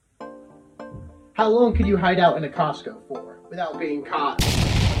How long could you hide out in a Costco for without being caught?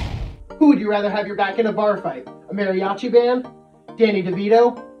 Who would you rather have your back in a bar fight? A mariachi band, Danny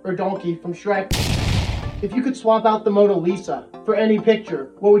DeVito, or Donkey from Shrek? If you could swap out the Mona Lisa for any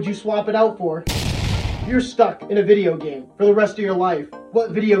picture, what would you swap it out for? You're stuck in a video game for the rest of your life.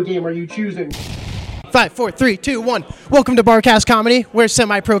 What video game are you choosing? 5, 4, 3, 2, 1. Welcome to Barcast Comedy, where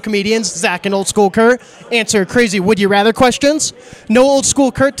semi-pro comedians, Zach and Old School Kurt, answer crazy would-you-rather questions. No Old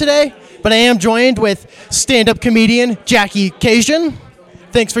School Kurt today, but I am joined with stand-up comedian Jackie Kashian.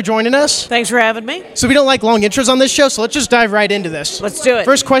 Thanks for joining us. Thanks for having me. So we don't like long intros on this show, so let's just dive right into this. Let's do it.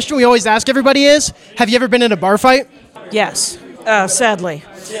 First question we always ask everybody is, have you ever been in a bar fight? Yes, sadly.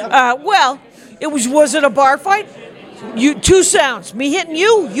 Well, was it a bar fight? Two sounds. Me hitting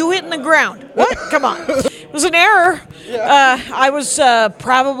you hitting the ground. What? Come on. It was an error. I was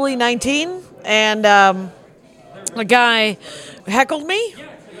probably 19, and a guy heckled me,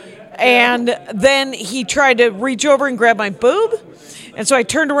 and then he tried to reach over and grab my boob. And so I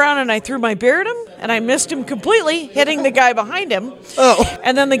turned around and I threw my beer at him, and I missed him completely, hitting the guy behind him. Oh.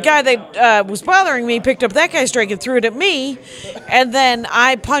 And then the guy that was bothering me picked up that guy's drink and threw it at me. And then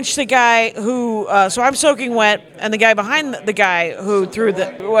I punched the guy who, so I'm soaking wet, and the guy behind the guy who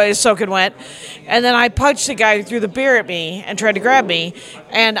was soaking wet. And then I punched the guy who threw the beer at me and tried to grab me,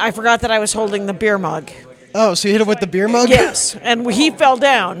 and I forgot that I was holding the beer mug. Oh, so you hit him with the beer mug? Yes, and he fell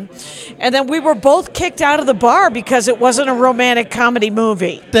down. And then we were both kicked out of the bar because it wasn't a romantic comedy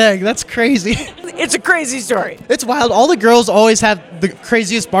movie. Dang, that's crazy. It's a crazy story. It's wild. All the girls always have the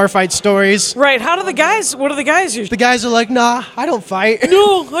craziest bar fight stories. Right, what do the guys usually? The guys are like, nah, I don't fight.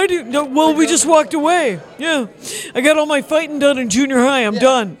 No, I do. No, well, we just walked away. Yeah, I got all my fighting done in junior high. I'm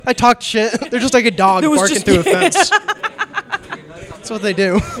done. I talked shit. They're just like a dog barking through a fence. That's what they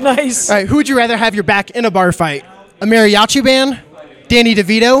do. Nice. All right, who would you rather have your back in a bar fight? A mariachi band, Danny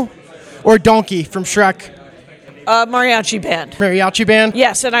DeVito, or Donkey from Shrek? Mariachi band. Mariachi band?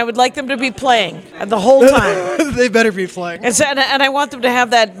 Yes, and I would like them to be playing the whole time. They better be playing. And I want them to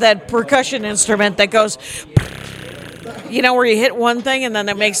have that percussion instrument that goes, you know, where you hit one thing and then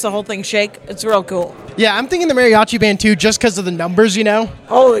it makes the whole thing shake. It's real cool. Yeah, I'm thinking the mariachi band too, just because of the numbers, you know.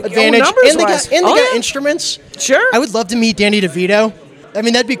 Advantage. And they got instruments. Sure. I would love to meet Danny DeVito. I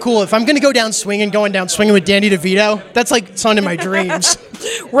mean, that'd be cool. If I'm going to go down swinging with Danny DeVito, that's like son in my dreams.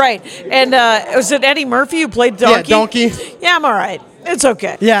 Right. And was it Eddie Murphy who played Donkey? Yeah, Donkey. Yeah, I'm all right. It's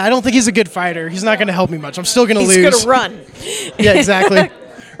okay. Yeah, I don't think he's a good fighter. He's not going to help me much. I'm still going to lose. He's going to run. Yeah, exactly. All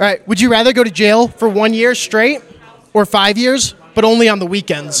right. Would you rather go to jail for 1 year straight or 5 years, but only on the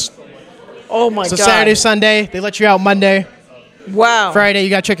weekends? Oh, my God. So Saturday, Sunday, they let you out Monday. Wow. Friday, you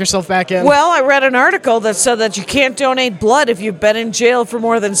got to check yourself back in. Well, I read an article that said that you can't donate blood if you've been in jail for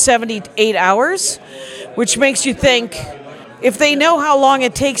more than 78 hours, which makes you think, if they know how long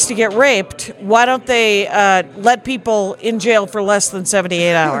it takes to get raped, why don't they let people in jail for less than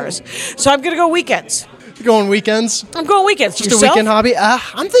 78 hours? So I'm going to go weekends. You're going weekends? I'm going weekends. Just Yourself? a weekend hobby?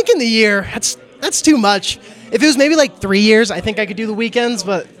 I'm thinking the year. That's too much. If it was maybe like 3 years, I think I could do the weekends,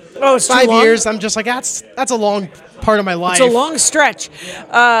 but it's 5 too long? years, I'm just like, that's a long part of my life. It's a long stretch.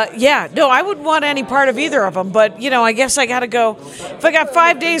 No, I wouldn't want any part of either of them, but, you know, I guess I got to go. If I got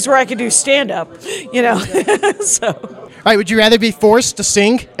 5 days where I could do stand-up, you know, so. All right, would you rather be forced to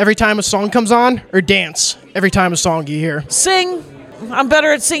sing every time a song comes on or dance every time a song you hear? Sing. I'm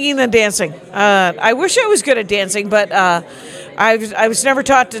better at singing than dancing. I wish I was good at dancing, but I was never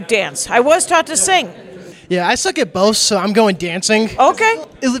taught to dance. I was taught to sing. Yeah, I suck at both, so I'm going dancing. Okay.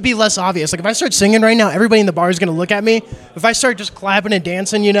 It would be less obvious. Like, if I start singing right now, everybody in the bar is going to look at me. If I start just clapping and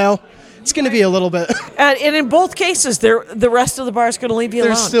dancing, you know, it's going to be a little bit. And in both cases, the rest of the bar is going to leave you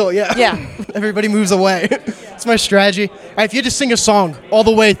alone. There's still, yeah. Yeah. Everybody moves away. It's my strategy. All right, if you had to sing a song all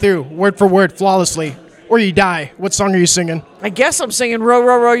the way through, word for word, flawlessly, or you die, what song are you singing? I guess I'm singing Row,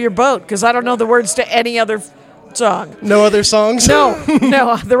 Row, Row Your Boat, because I don't know the words to any other song. No other songs? No.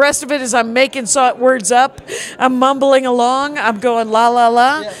 The rest of it is I'm making words up. I'm mumbling along. I'm going la la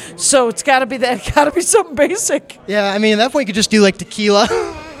la. Yeah. So it's got to be that. Got to be something basic. Yeah, I mean, at that point you could just do like Tequila.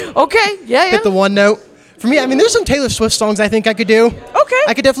 Okay. Yeah. Hit the one note. For me, I mean, there's some Taylor Swift songs I think I could do. Okay.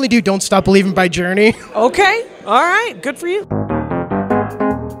 I could definitely do "Don't Stop Believing" by Journey. Okay. All right. Good for you.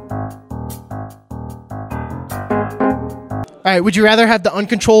 All right. Would you rather have the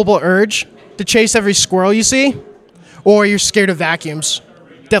uncontrollable urge to chase every squirrel you see, or you're scared of vacuums?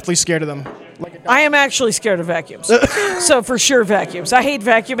 Definitely scared of them. I am actually scared of vacuums. So for sure vacuums. I hate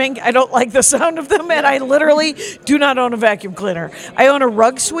vacuuming. I don't like the sound of them, and I literally do not own a vacuum cleaner. I own a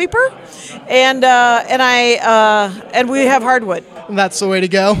rug sweeper, and we have hardwood. That's the way to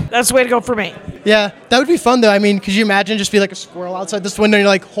go. That's the way to go for me. Yeah, that would be fun, though. I mean, could you imagine just be like a squirrel outside this window and you're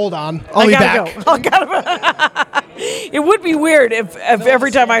like, hold on, I'll be back. Go. It would be weird if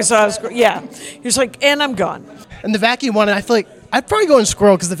every time I saw a squirrel, you're just like, and I'm gone. And the vacuum one, I feel like I'd probably go in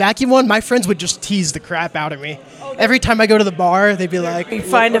squirrel because the vacuum one, my friends would just tease the crap out of me. Every time I go to the bar, they'd be like, you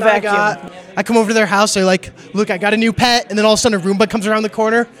find a vacuum. I come over to their house, they're like, look, I got a new pet. And then all of a sudden a Roomba comes around the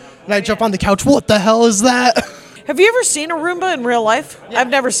corner and I jump on the couch. What the hell is that? Have you ever seen a Roomba in real life? Yeah. I've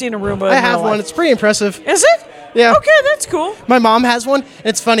never seen a Roomba in real life. I have one. It's pretty impressive. Is it? Yeah. Okay, that's cool. My mom has one, and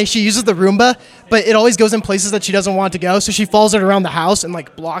it's funny. She uses the Roomba, but it always goes in places that she doesn't want to go, so she follows it around the house and,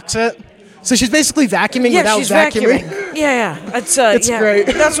 like, blocks it. So she's basically vacuuming without vacuuming. Yeah. It's great.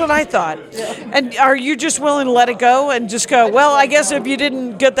 That's what I thought. And are you just willing to let it go and just go, well, I guess if you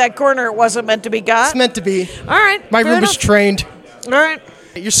didn't get that corner, it wasn't meant to be got? It's meant to be. All right. My Roomba's trained. All right.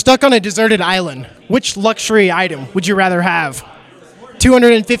 You're stuck on a deserted island. Which luxury item would you rather have?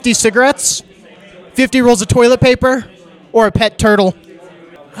 250 cigarettes, 50 rolls of toilet paper, or a pet turtle?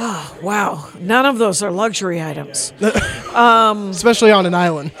 Oh, wow. None of those are luxury items. Especially on an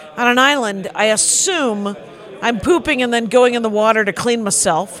island. On an island, I assume I'm pooping and then going in the water to clean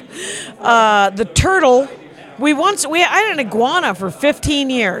myself. The turtle, I had an iguana for 15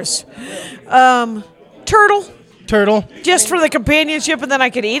 years. Turtle. Just for the companionship, and then I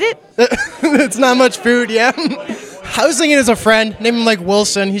could eat it? It's not much food, yeah. I was thinking as a friend, name him like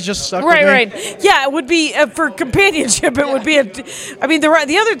Wilson. He's just stuck with me. Right. Yeah, it would be, for companionship, it would be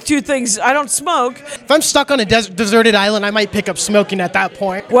the other two things, I don't smoke. If I'm stuck on a deserted island, I might pick up smoking at that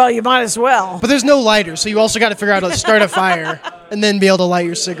point. Well, you might as well. But there's no lighter, so you also got to figure out how to start a fire and then be able to light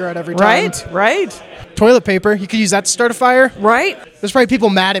your cigarette every time. Right. Toilet paper, you could use that to start a fire. Right. There's probably people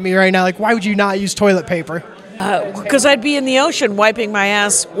mad at me right now, like, why would you not use toilet paper? Because I'd be in the ocean wiping my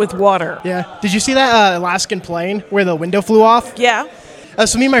ass with water. Yeah. Did you see that Alaskan plane where the window flew off? Yeah.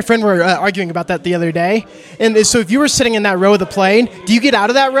 So me and my friend were arguing about that the other day. And so if you were sitting in that row of the plane, do you get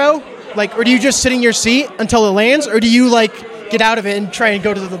out of that row? Or do you just sit in your seat until it lands? Or do you, get out of it and try and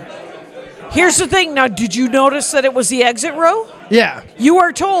go to the... Here's the thing. Now, did you notice that it was the exit row? Yeah. You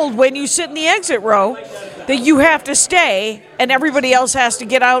are told when you sit in the exit row that you have to stay and everybody else has to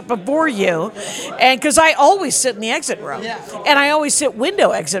get out before you. And because I always sit in the exit row. Yeah. And I always sit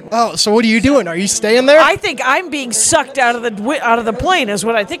window exit. Oh, so what are you doing? Are you staying there? I think I'm being sucked out of the plane is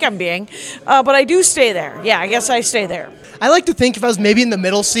what I think I'm being. But I do stay there. Yeah, I guess I stay there. I like to think if I was maybe in the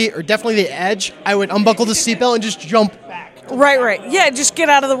middle seat or definitely the edge, I would unbuckle the seatbelt and just jump back. Right. Yeah, just get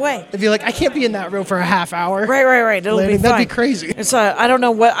out of the way. If you're like, I can't be in that row for a half hour. Right. It'll be fine. That'd be crazy. It's I don't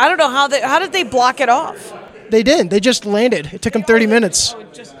know how did they block it off? They didn't. They just landed. It took them 30 minutes.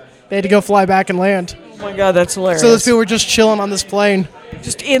 They had to go fly back and land. Oh my God, that's hilarious. So those people were just chilling on this plane.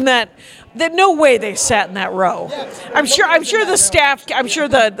 Just in that. No way they sat in that row. I'm sure the staff. I'm sure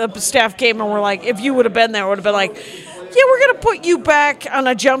the staff came and were like, if you would have been there, would have been like, yeah, we're going to put you back on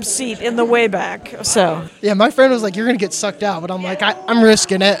a jump seat in the way back. So. Yeah, my friend was like, you're going to get sucked out. But I'm like, I'm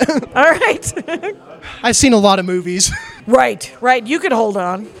risking it. All right. I've seen a lot of movies. Right. You could hold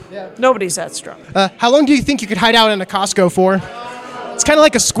on. Yeah. Nobody's that strong. How long do you think you could hide out in a Costco for? It's kind of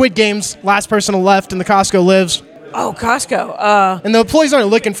like a Squid Games, last person left, and the Costco lives. Oh, Costco. And the employees aren't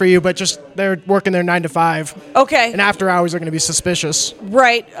looking for you, but just they're working their 9 to 5. Okay. And after hours, they're going to be suspicious.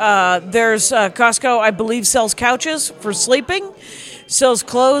 Right. There's Costco, I believe, sells couches for sleeping, sells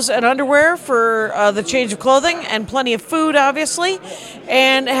clothes and underwear for the change of clothing, and plenty of food, obviously,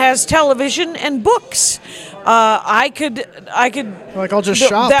 and has television and books. I could. I'll just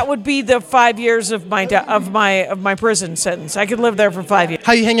shop. That would be the 5 years of my prison sentence. I could live there for 5 years.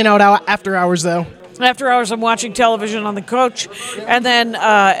 How you hanging out after hours though? After hours, I'm watching television on the couch, and then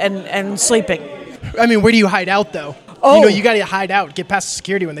and sleeping. I mean, where do you hide out though? Oh, you got to hide out, get past the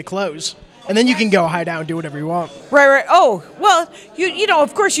security when they close, and then you can go hide out and do whatever you want. Right. Oh, well, you know,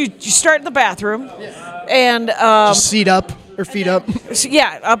 of course, you start in the bathroom, and just seat up. Or feet up.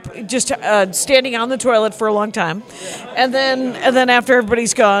 Up, just standing on the toilet for a long time. And then after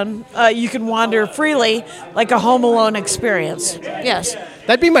everybody's gone, you can wander freely like a Home Alone experience. Yes.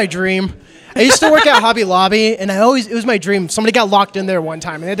 That'd be my dream. I used to work at Hobby Lobby, and it was my dream. Somebody got locked in there one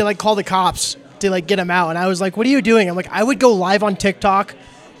time, and they had to call the cops to get him out. And I was like, what are you doing? I'm like, I would go live on TikTok,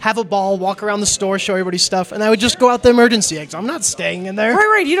 have a ball, walk around the store, show everybody stuff, and I would just go out the emergency exit. I'm not staying in there.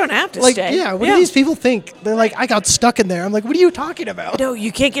 Right. You don't have to stay. Yeah, what do these people think? They're like, I got stuck in there. I'm like, what are you talking about? No,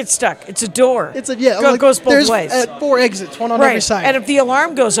 you can't get stuck. It's a door. It goes both ways. There's 4 exits, one on every side. And if the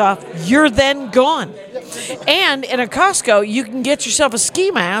alarm goes off, you're then gone. And in a Costco, you can get yourself a ski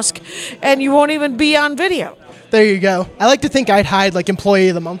mask, and you won't even be on video. There you go. I like to think I'd hide Employee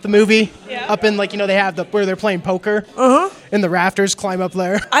of the Month, the movie, up in they have where they're playing poker. in the rafters, climb up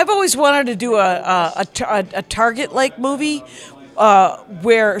there. I've always wanted to do a Target-like movie,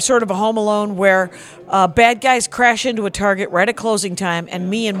 where sort of a Home Alone, where bad guys crash into a Target right at closing time, and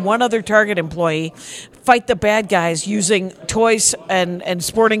me and one other Target employee fight the bad guys using toys and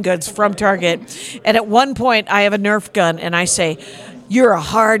sporting goods from Target. And at one point, I have a Nerf gun, and I say, "You're a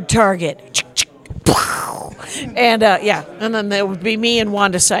hard target." And and then it would be me and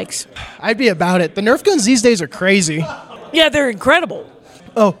Wanda Sykes. I'd be about it. The Nerf guns these days are crazy. Yeah, they're incredible.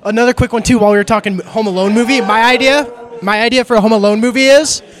 Oh, another quick one too while we were talking Home Alone movie. My idea for a Home Alone movie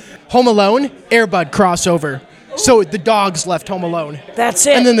is Home Alone, Air Bud crossover. So the dogs left Home Alone. That's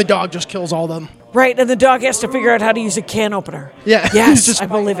it. And then the dog just kills all of them. Right, and the dog has to figure out how to use a can opener. Yeah. Yes, I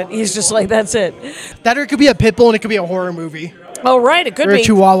believe it. He's just like, that's it. That or it could be a pit bull and it could be a horror movie. Oh, right, it could Or be. a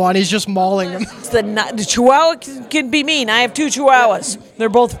chihuahua and he's just mauling them. The chihuahua can be mean. I have 2 chihuahuas. They're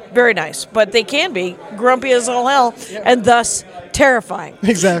both very nice, but they can be grumpy as all hell and thus terrifying.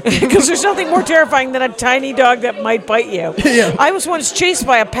 Exactly. Because there's nothing more terrifying than a tiny dog that might bite you. Yeah. I was once chased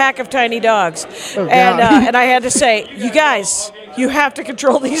by a pack of tiny dogs, Oh, and I had to say, you guys, you have to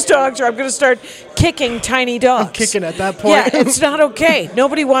control these dogs or I'm going to start kicking tiny dogs. I'm kicking at that point. Yeah, it's not okay.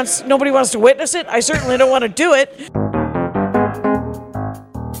 Nobody wants to witness it. I certainly don't want to do it.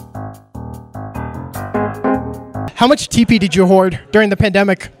 How much TP did you hoard during the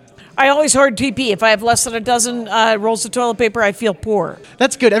pandemic? I always hoard TP. If I have less than a dozen rolls of toilet paper, I feel poor.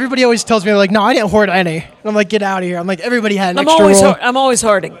 That's good. Everybody always tells me, like, no, I didn't hoard any. And I'm like, get out of here. I'm like, everybody had an extra roll. I'm always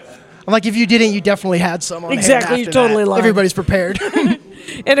hoarding. I'm like, if you didn't, you definitely had some on Exactly, hand you're after totally that. lying. Everybody's prepared.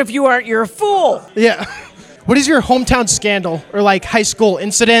 And if you aren't, you're a fool. Yeah. What is your hometown scandal or, like, high school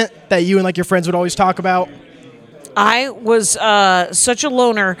incident that you and, like, your friends would always talk about? I was such a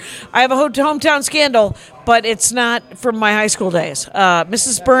loner. I have a hometown scandal, but it's not from my high school days.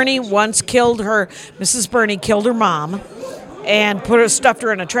 Mrs. Burney killed her mom and stuffed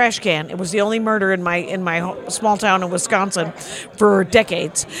her in a trash can. It was the only murder in my small town in Wisconsin for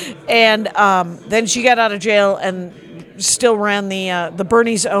decades. And then she got out of jail and still ran the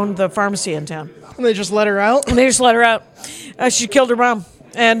Burneys owned the pharmacy in town. And they just let her out? And they just let her out. She killed her mom.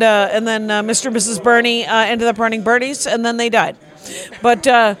 And then Mr. and Mrs. Burney ended up running Bernie's, and then they died. But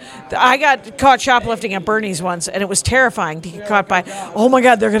I got caught shoplifting at Bernie's once, and it was terrifying to get caught by, oh my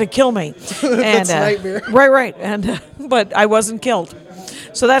God, they're going to kill me. And, That's a nightmare. Right. And but I wasn't killed.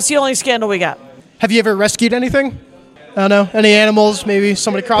 So that's the only scandal we got. Have you ever rescued anything? I don't know. Any animals? Maybe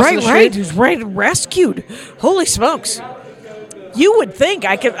somebody crossing the street? Right, rescued. Holy smokes. You would think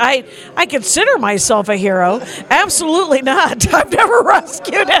I consider myself a hero. Absolutely not. I've never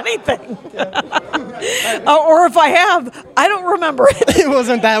rescued anything. Or if I have, I don't remember it.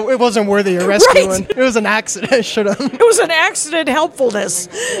 It wasn't worthy of rescuing. Right. It was an accident. Should have. It was an accident helpfulness.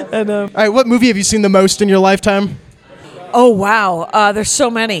 And, All right, what movie have you seen the most in your lifetime? oh, wow. There's so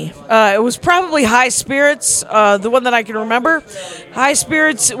many. It was probably High Spirits, the one that I can remember. High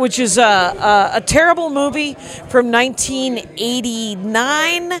Spirits, which is a terrible movie from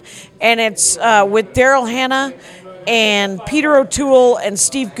 1989, and it's with Daryl Hannah and Peter O'Toole and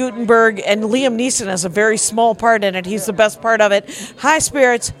Steve Guttenberg, and Liam Neeson has a very small part in it. He's the best part of it. High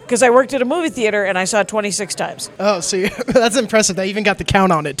Spirits, because I worked at a movie theater and I saw it 26 times. Oh, see, that's impressive. They even got the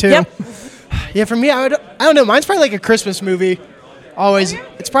count on it, too. Yep. Yeah, for me, I don't know. Mine's probably like a Christmas movie. Always.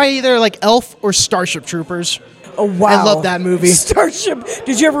 It's probably either like Elf or Starship Troopers. Oh, wow. I love that movie. Starship.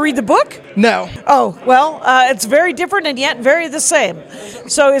 Did you ever read the book? No. Oh, well, it's very different and yet very the same.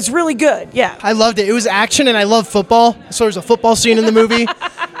 So it's really good, yeah. I loved it. It was action, and I love football. So there's a football scene in the movie.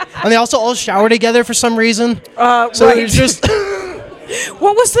 And they also all shower together for some reason. So right. it was just...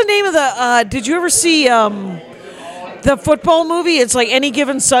 What was the name of the, did you ever see the football movie? It's like Any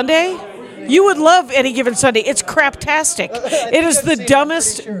Given Sunday. You would love Any Given Sunday. It's craptastic. It is the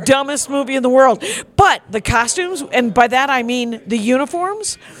dumbest movie in the world. But the costumes, and by that I mean the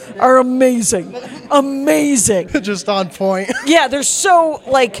uniforms, are amazing. Amazing. just on point. Yeah, they're so,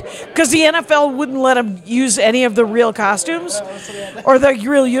 because the NFL wouldn't let them use any of the real costumes or the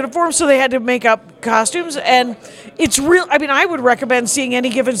real uniforms, so they had to make up costumes. And it's real. I mean, I would recommend seeing Any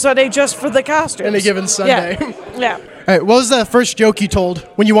Given Sunday just for the costumes. Any Given Sunday. Yeah. All right, what was the first joke you told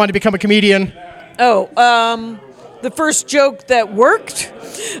when you wanted to become a comedian? Oh, the first joke that worked,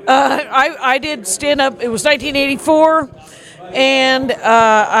 I did stand-up. It was 1984, and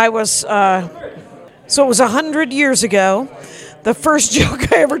I was, so it was 100 years ago. The first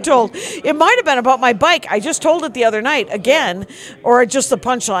joke I ever told. It might have been about my bike. I just told it the other night again, or just the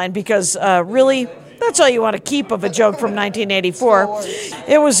punchline, because really... That's all you want to keep of a joke from 1984.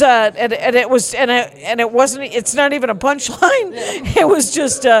 It was, it wasn't. It's not even a punchline. It was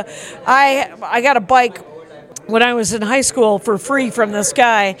just, I got a bike when I was in high school for free from this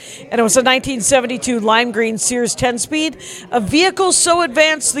guy, and it was a 1972 lime green Sears 10-speed. A vehicle so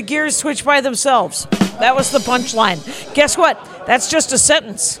advanced the gears switch by themselves. That was the punchline. Guess what? That's just a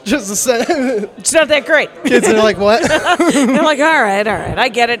sentence. Just a sentence. It's not that great. Kids are like, what? They're like, all right, I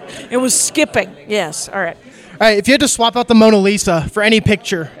get it. It was skipping. Yes, all right. All right, if you had to swap out the Mona Lisa for any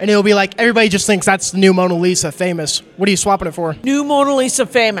picture, and it'll be like, everybody just thinks that's the new Mona Lisa, famous. What are you swapping it for? New Mona Lisa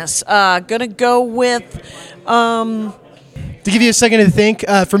famous. Gonna go with, To give you a second to think,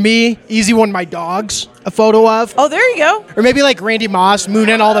 for me, easy one, my dogs, a photo of. oh, there you go. Or maybe like Randy Moss,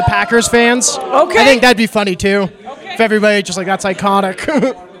 mooning all the Packers fans. Okay. I think that'd be funny too. If everybody just like, that's iconic.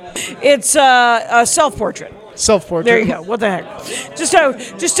 It's a self-portrait. Self-portrait. There you go. What the heck? Just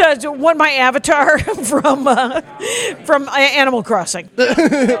one my avatar from Animal Crossing.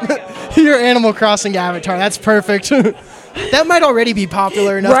 Your Animal Crossing avatar. That's perfect. That might already be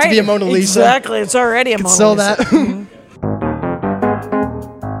popular enough to be a Mona Lisa. Exactly. It's already a Mona Sell Lisa. that. Mhm.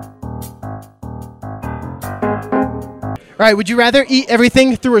 All right, would you rather eat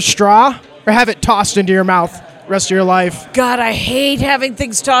everything through a straw or have it tossed into your mouth the rest of your life? God, I hate having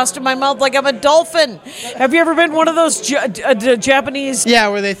things tossed in my mouth like I'm a dolphin. Have you ever been one of those Japanese? Yeah,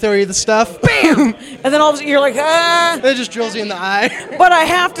 where they throw you the stuff. Bam! And then all of a sudden you're like, ah. It just drills you in the eye. But I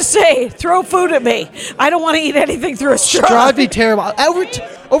have to say, throw food at me. I don't want to eat anything through a straw. Straw would be terrible.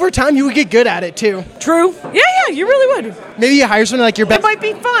 Over time, you would get good at it, too. True? Yeah, you really would. Maybe you hire someone like your It best... might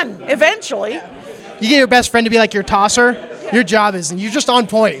be fun, eventually. You get your best friend to be like your tosser. Your job is, and you're just on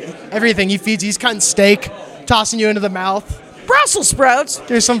point. Everything he feeds you, he's cutting steak, tossing you into the mouth. Brussels sprouts.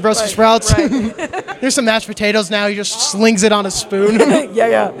 There's some Brussels sprouts. Right. There's some mashed potatoes now. He just slings it on a spoon.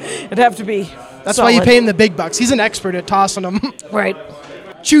 Yeah. It'd have to be That's solid. why you pay him the big bucks. He's an expert at tossing them. Right.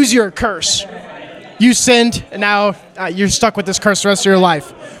 Choose your curse. You sinned, and now you're stuck with this curse the rest of your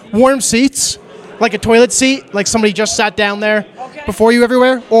life. Warm seats, like a toilet seat, like somebody just sat down there before you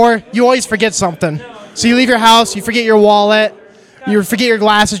everywhere, or you always forget something. So you leave your house, you forget your wallet, you forget your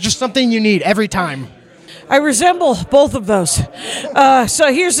glasses, just something you need every time. I resemble both of those.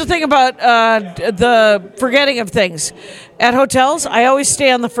 So here's the thing about the forgetting of things. At hotels, I always stay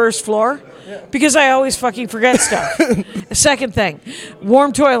on the first floor because I always fucking forget stuff. Second thing,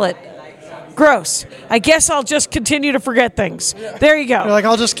 warm toilet. Gross. I guess I'll just continue to forget things. There you go. You're like,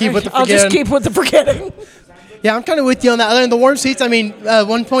 I'll just keep with the forgetting. I'll just keep with the forgetting. Yeah, I'm kind of with you on that. Other than the warm seats, I mean,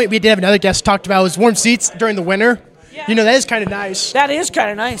 one point we did have another guest talked about was warm seats during the winter. You know, that is kind of nice. That is kind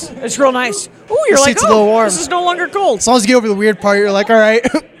of nice. It's real nice. Ooh, you're The like, seat's a little warm. this is no longer cold. As long as you get over the weird part, you're like, all right,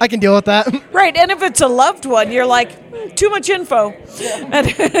 I can deal with that. Right, and if it's a loved one, you're like, too much info.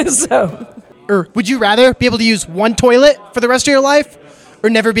 And so, Or would you rather be able to use one toilet for the rest of your life or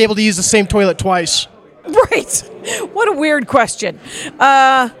never be able to use the same toilet twice? right. What a weird question.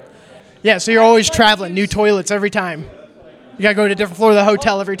 Yeah, so you're always traveling, new toilets every time. You gotta go to a different floor of the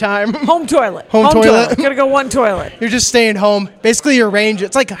hotel every time. Home toilet. Home toilet. Gotta go one toilet. You're just staying home. Basically, your range,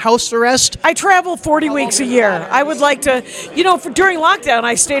 it's like house arrest. I travel 40 weeks a year. I would like to, during lockdown,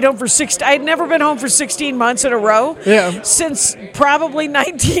 I stayed home for I had never been home for 16 months in a row. Yeah. Since probably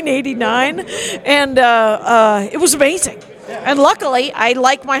 1989. And it was amazing. And luckily, I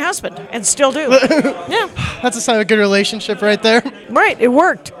like my husband and still do. Yeah. That's a sign of a good relationship right there. Right. It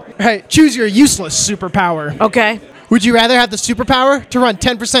worked. All right, choose your useless superpower. Okay. Would you rather have the superpower to run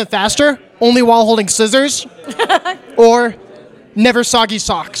 10% faster, only while holding scissors, or never soggy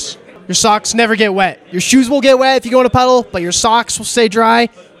socks? Your socks never get wet. Your shoes will get wet if you go in a puddle, but your socks will stay dry,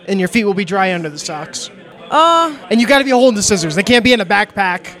 and your feet will be dry under the socks. And you got to be holding the scissors. They can't be in a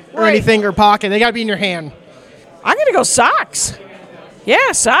backpack or Right. anything or pocket. They got to be in your hand. I'm going to go socks.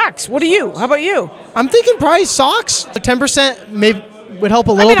 Yeah, socks. What do you? How about you? I'm thinking probably socks. 10% maybe would help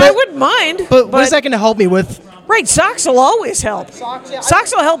a little bit. I wouldn't mind. But what is that going to help me with? Right, socks will always help.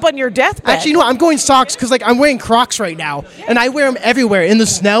 Socks will help on your deathbed. Actually, you know what? I'm going socks because I'm wearing Crocs right now, and I wear them everywhere in the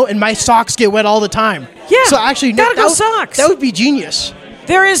snow, and my socks get wet all the time. Yeah, So actually, gotta go socks. That would be genius.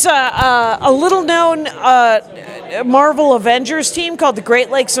 There is a little-known Marvel Avengers team called the Great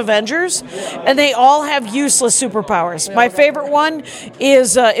Lakes Avengers, and they all have useless superpowers. My favorite one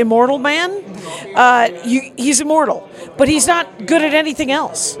is Immortal Man. He's immortal, but he's not good at anything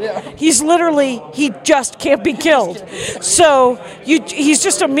else. He just can't be killed. So he's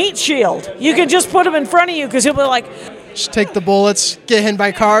just a meat shield. You can just put him in front of you because he'll be like, Just take the bullets, get hit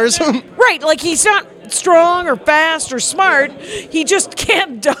by cars. right, like he's not strong or fast or smart. He just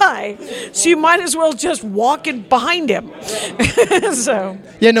can't die. So you might as well just walk in behind him. So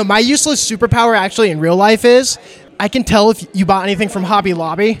Yeah, no, my useless superpower actually in real life is I can tell if you bought anything from Hobby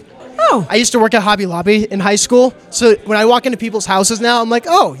Lobby. Oh. I used to work at Hobby Lobby in high school. So when I walk into people's houses now, I'm like,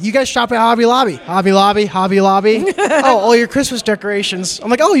 oh, you guys shop at Hobby Lobby. Hobby Lobby, Hobby Lobby. Oh, all your Christmas decorations. I'm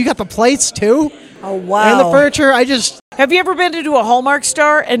like, oh, you got the plates too? Oh, wow. And the furniture. Have you ever been to a Hallmark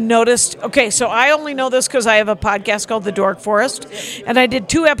store and noticed? Okay, so I only know this because I have a podcast called The Dork Forest, and I did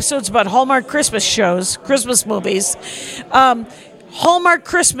 2 episodes about Hallmark Christmas shows, Christmas movies. Hallmark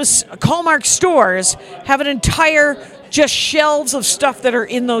stores have an entire just shelves of stuff that are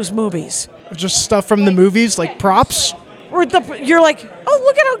in those movies. Just stuff from the movies, like props. Or you're like, oh,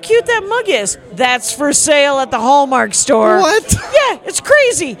 look at how cute that mug is. That's for sale at the Hallmark store. What? Yeah, it's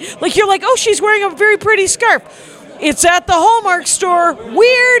crazy. Like, you're like, oh, she's wearing a very pretty scarf. It's at the Hallmark store.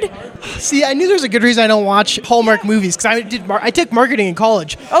 Weird. See, I knew there was a good reason I don't watch Hallmark movies, because I took marketing in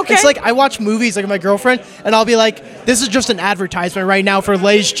college. Okay. It's like I watch movies like with my girlfriend, and I'll be like, this is just an advertisement right now for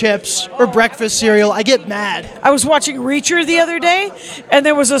Lay's chips or breakfast cereal. I get mad. I was watching Reacher the other day, and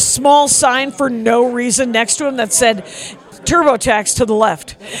there was a small sign for no reason next to him that said TurboTax to the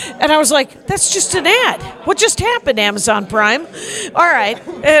left. And I was like, that's just an ad. What just happened, Amazon Prime? All right.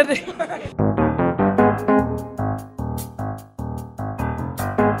 And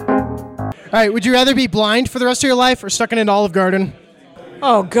All right, would you rather be blind for the rest of your life or stuck in an Olive Garden?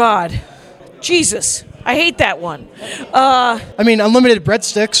 oh, God. Jesus. I hate that one. I mean, unlimited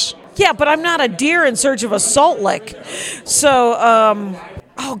breadsticks. Yeah, but I'm not a deer in search of a salt lick. So,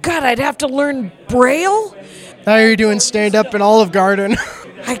 oh, God, I'd have to learn Braille? Now you're doing stand-up in Olive Garden.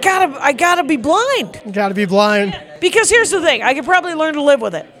 I gotta be blind. You gotta be blind. Because here's the thing, I could probably learn to live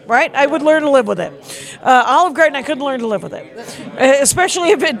with it, right? I would learn to live with it. Olive Garden, I couldn't learn to live with it, especially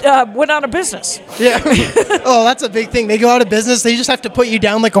if it went out of business. Yeah. Oh, that's a big thing. They go out of business. They just have to put you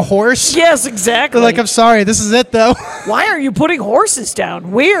down like a horse. Yes, exactly. They're like, I'm sorry, this is it though. Why are you putting horses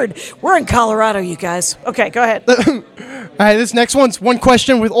down? Weird. We're in Colorado, you guys. Okay, go ahead. All right, this next one's one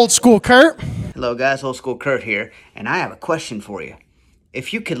question with old school Kurt. Hello guys, Old School Kurt here, and I have a question for you.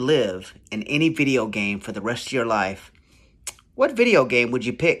 If you could live in any video game for the rest of your life, what video game would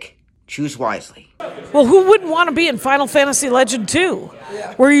you pick? Choose wisely. Well, who wouldn't want to be in Final Fantasy Legend 2?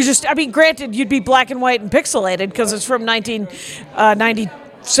 Where you just, I mean, granted, you'd be black and white and pixelated because it's from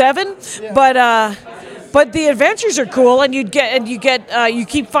 1997, but the adventures are cool, and you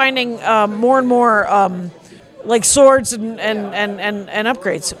keep finding more and more like swords and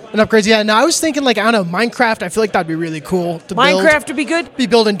upgrades. And upgrades, yeah. Now I was thinking, like, I don't know, Minecraft. I feel like that'd be really cool to build. Minecraft would be good. Be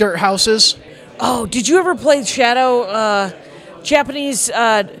building dirt houses. Oh, did you ever play Shadow Japanese?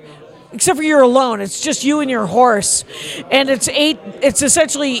 Except for you're alone. It's just you and your horse, and it's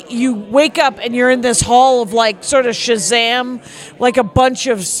essentially you wake up and you're in this hall of like sort of Shazam, like a bunch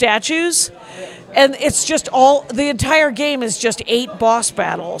of statues. And it's just the entire game is just 8 boss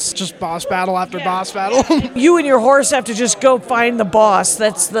battles. Just boss battle after boss battle. You and your horse have to just go find the boss.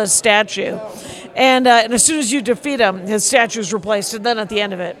 That's the statue. And as soon as you defeat him, his statue's replaced, and then at the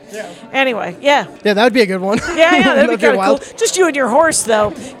end of it. Yeah. Anyway, yeah. Yeah, that would be a good one. Yeah, that'd be kind of cool. Just you and your horse,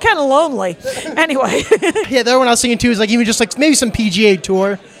 though. Kind of lonely. Anyway. Yeah, the other one I was thinking, too, is like even just like maybe some PGA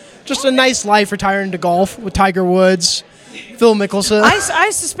Tour. Just a nice life retiring to golf with Tiger Woods. Phil Mickelson.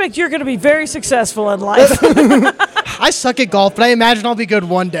 I suspect you're going to be very successful in life. I suck at golf, but I imagine I'll be good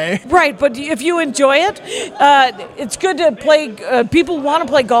one day. Right, but if you enjoy it, it's good to play. People want to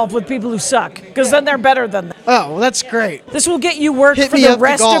play golf with people who suck, because then they're better than them. Oh, well, that's great. This will get you work for the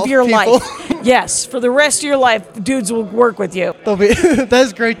rest of your life. Yes, for the rest of your life, dudes will work with you.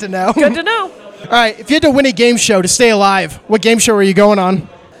 That's great to know. Good to know. All right, if you had to win a game show to stay alive, what game show are you going on?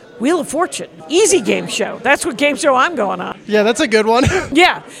 Wheel of Fortune. Easy game show. That's what game show I'm going on. Yeah, that's a good one.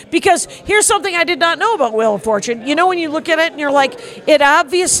 Yeah, because here's something I did not know about Wheel of Fortune. You know when you look at it and you're like, it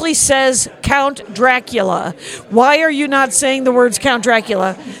obviously says Count Dracula. Why are you not saying the words Count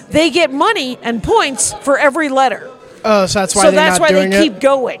Dracula? They get money and points for every letter. Oh, so that's why they're not doing it? They keep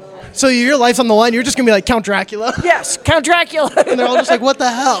going. So your life's on the line. You're just going to be like Count Dracula. Yes, Count Dracula. And they're all just like, what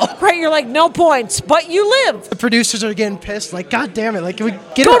the hell? Right, you're like, no points, but you live. The producers are getting pissed. Like, God damn it. Like, can we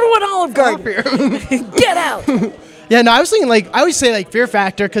get Go to an Olive Garden. Get out. Yeah, no, I was thinking, like, I always say, like, Fear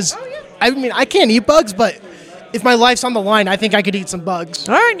Factor, because, I mean, I can't eat bugs, but if my life's on the line, I think I could eat some bugs.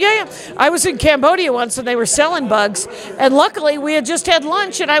 All right, yeah. I was in Cambodia once, and they were selling bugs, and luckily, we had just had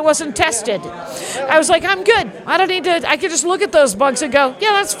lunch, and I wasn't tested. I was like, I'm good. I don't need to, I could just look at those bugs and go,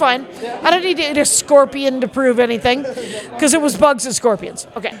 yeah, that's fine. I don't need to eat a scorpion to prove anything, because it was bugs and scorpions.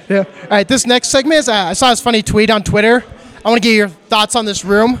 Okay. Yeah. All right, this next segment is, I saw this funny tweet on Twitter. I want to get your thoughts on this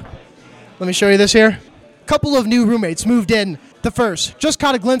room. Let me show you this here. A couple of new roommates moved in. The first just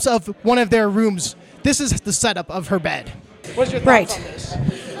caught a glimpse of one of their rooms. This is the setup of her bed. What's your thoughts on this?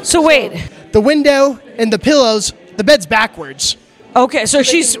 So wait. The window and the pillows, the bed's backwards. Okay, so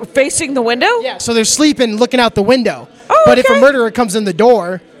she's facing the window? Yeah, so they're sleeping, looking out the window. Oh, but if a okay. murderer comes in the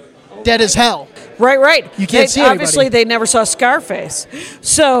door, dead as hell. Right. You can't see anybody. Obviously, they never saw Scarface,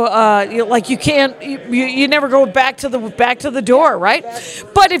 so you can't. You never go back to the door, right?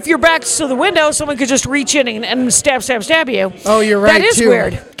 But if your back's to the window, someone could just reach in and stab you. Oh, you're right. That is too.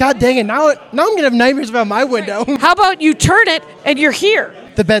 weird. God dang it! Now I'm gonna have nightmares about my window. How about you turn it and you're here?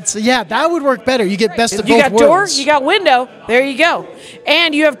 The bed's that would work better. You get best of You both got worlds. door, you got window. There you go.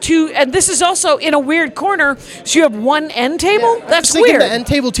 And you have two. And this is also in a weird corner. So you have one end table. Yeah, That's weird. weird. The end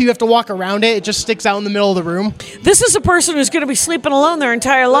table too. You have to walk around it. It just sticks out in the middle of the room. This is a person who's going to be sleeping alone their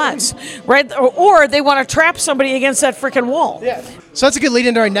entire lives, right? Or they want to trap somebody against that freaking wall. Yeah. So that's a good lead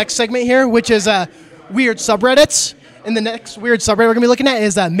into our next segment here, which is weird subreddits. And the next weird subreddit we're going to be looking at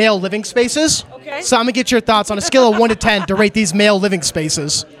is male living spaces. Okay. So I'm going to get your thoughts on a scale of 1 to 10 to rate these male living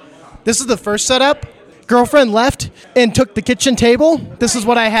spaces. This is the first setup. Girlfriend left and took the kitchen table. This is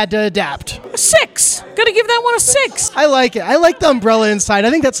what I had to adapt. A 6. Gonna give that one a 6. I like it. I like the umbrella inside.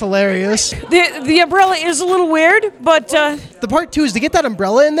 I think that's hilarious. The umbrella is a little weird, but The part two is to get that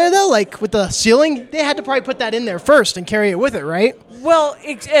umbrella in there, though, like with the ceiling, they had to probably put that in there first and carry it with it, right? well,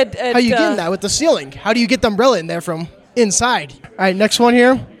 How you getting that with the ceiling? How do you get the umbrella in there from inside? All right, next one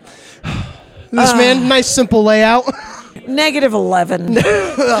here. This man, nice simple layout. -11.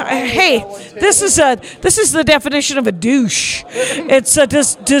 Hey, this is the definition of a douche. It's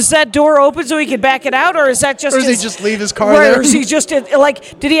does that door open so he can back it out, or is that just? Or does he just leave his car right, there? Or is he just did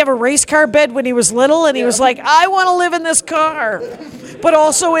he have a race car bed when he was little, and he was like, I want to live in this car, but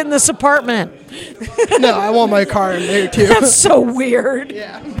also in this apartment. No, I want my car in there too. That's so weird.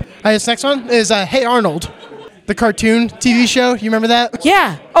 Yeah. All right, this next one is Hey Arnold, the cartoon TV show. You remember that?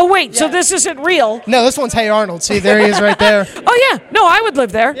 Yeah. Oh wait, so this isn't real. No, this one's Hey Arnold. See, there he is right there. Oh yeah, no, I would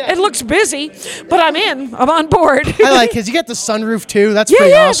live there. It looks busy, but I'm in. I'm on board. I like his. You get the sunroof too. That's yeah,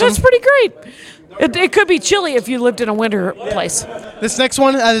 pretty yeah, awesome. that's pretty great. It could be chilly if you lived in a winter place. This next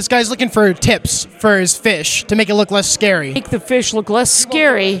one, this guy's looking for tips for his fish to make it look less scary. Make the fish look less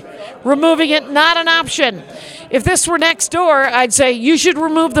scary. Removing it, not an option. If this were next door, I'd say you should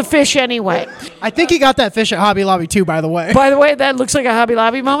remove the fish anyway. I think he got that fish at Hobby Lobby too, by the way. By the way, that looks like a Hobby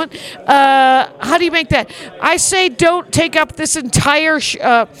Lobby moment. How do you make that? I say don't take up this entire...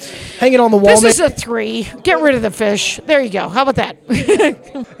 Hang it on the wall. this is a 3. Get rid of the fish. There you go. How about that?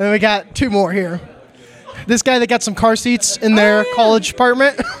 And we got 2 more here. This guy that got some car seats in their college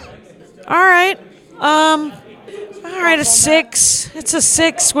apartment. All right. All right, a 6. It's a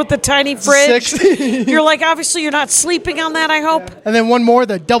 6 with the tiny fridge. 6. You're like, obviously, you're not sleeping on that, I hope. And then one more,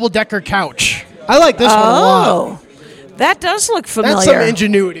 the double-decker couch. I like this one a lot. Oh, that does look familiar. That's some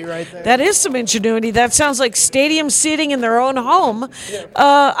ingenuity right there. That is some ingenuity. That sounds like stadium seating in their own home.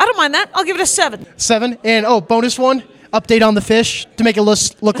 I don't mind that. I'll give it a 7. 7. And, bonus one, update on the fish to make it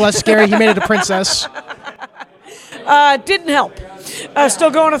look less scary. He made it a princess. Didn't help.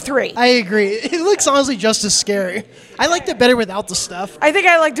 Still going a 3. I agree. It looks honestly just as scary. I liked it better without the stuff. I think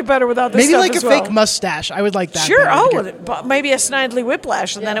I liked it better without the Maybe stuff like as a well. fake mustache. I would like that. Sure. better. But maybe a snidely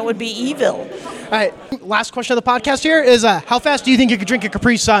whiplash, and then it would be evil. All right. Last question of the podcast here is how fast do you think you could drink a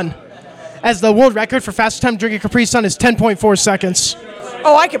Capri Sun? As the world record for fastest time drinking a Capri Sun is 10.4 seconds.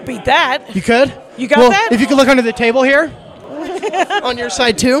 Oh, I could beat that. You could? You got that? If you could look under the table here. On your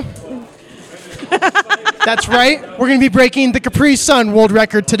side too. That's right. We're going to be breaking the Capri Sun world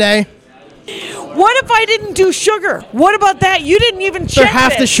record today. What if I didn't do sugar? What about that? You didn't even check They're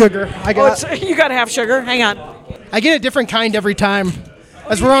half the sugar. you got half sugar. Hang on. I get a different kind every time,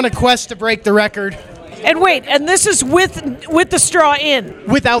 as we're on a quest to break the record. And wait, and this is with the straw in.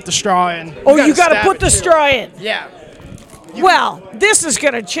 Without the straw in. Oh, you got to stab put it, the too. straw in. Yeah. Well, this is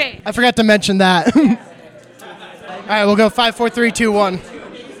going to change. I forgot to mention that. All right, we'll go 5, 4, 3, 2, 1.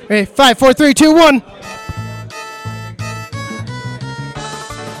 Ready? 5, 4, 3, 2, 1.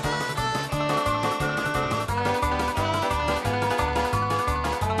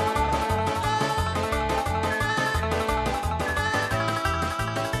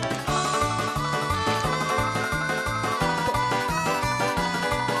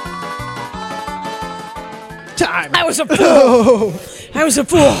 Time. I was a fool. I was a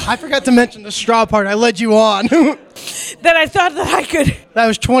fool. I forgot to mention the straw part. I led you on. That I thought that I could. That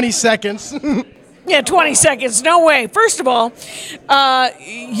was 20 seconds. Yeah, 20 seconds. No way. First of all,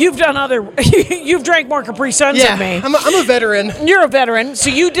 you've drank more Capri Suns Yeah, than me. I'm a veteran. You're a veteran, so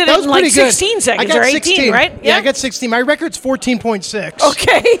you did That it was in like pretty good. 16 seconds I got or 18, 16. right? Yeah, I got 16. My record's 14.6.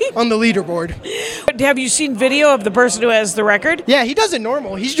 Okay. On the leaderboard. Have you seen video of the person who has the record? Yeah, he does it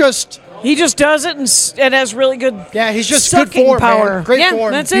normal. He's just He just does it and has really good Yeah, he's just good sucking form, power. man. Great yeah,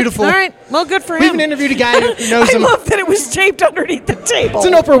 form. That's Beautiful. it. All right. Well, good for We him. even interviewed a guy who knows I him. love that it was taped underneath the table. It's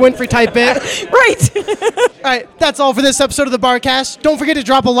an Oprah Winfrey type bit. Right. All right, that's all for this episode of the Barcast. Don't forget to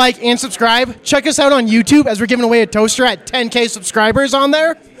drop a like and subscribe. Check us out on YouTube as we're giving away a toaster at 10K subscribers on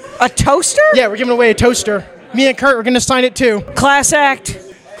there. A toaster? Yeah, we're giving away a toaster. Me and Kurt, we're going to sign it too. Class act.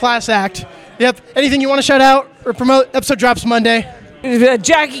 Class act. Yep. Anything you want to shout out or promote? Episode drops Monday.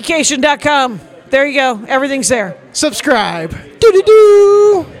 JackieCation.com. There you go. Everything's there. Subscribe.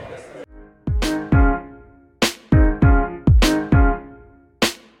 Doo-doo-doo.